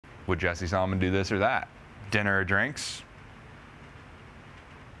would Jesse Solomon do this or that? Dinner or drinks?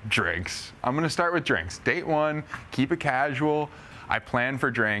 Drinks. I'm gonna start with drinks. Date one, keep it casual. I plan for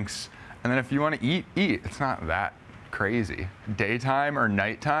drinks. And then if you wanna eat, eat. It's not that crazy. Daytime or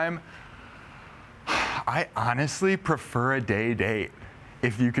nighttime? I honestly prefer a day date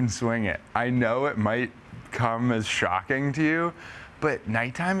if you can swing it. I know it might come as shocking to you, but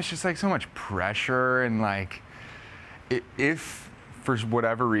nighttime is just like so much pressure, and like if for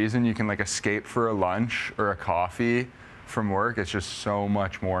whatever reason you can like escape for a lunch or a coffee from work, it's just so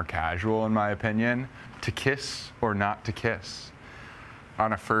much more casual in my opinion. To kiss or not to kiss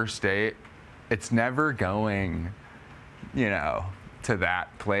on a first date, it's never going, you know, to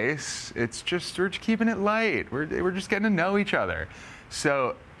that place. It's just, we're just keeping it light. We're just getting to know each other.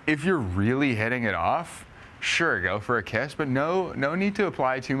 So if you're really hitting it off, sure, go for a kiss, but no need to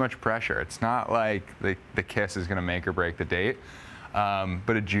apply too much pressure. It's not like the kiss is gonna make or break the date.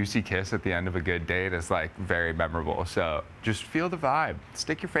 But a juicy kiss at the end of a good date is like very memorable. So just feel the vibe.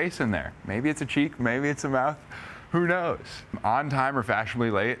 Stick your face in there. Maybe it's a cheek, maybe it's a mouth, who knows? On time or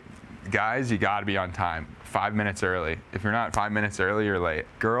fashionably late, guys, you gotta be on time. 5 minutes early. If you're not 5 minutes early, you're late.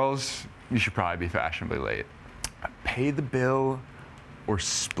 Girls, you should probably be fashionably late. Pay the bill or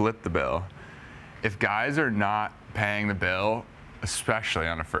split the bill. If guys are not paying the bill, especially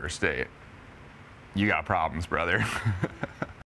on a first date, you got problems, brother.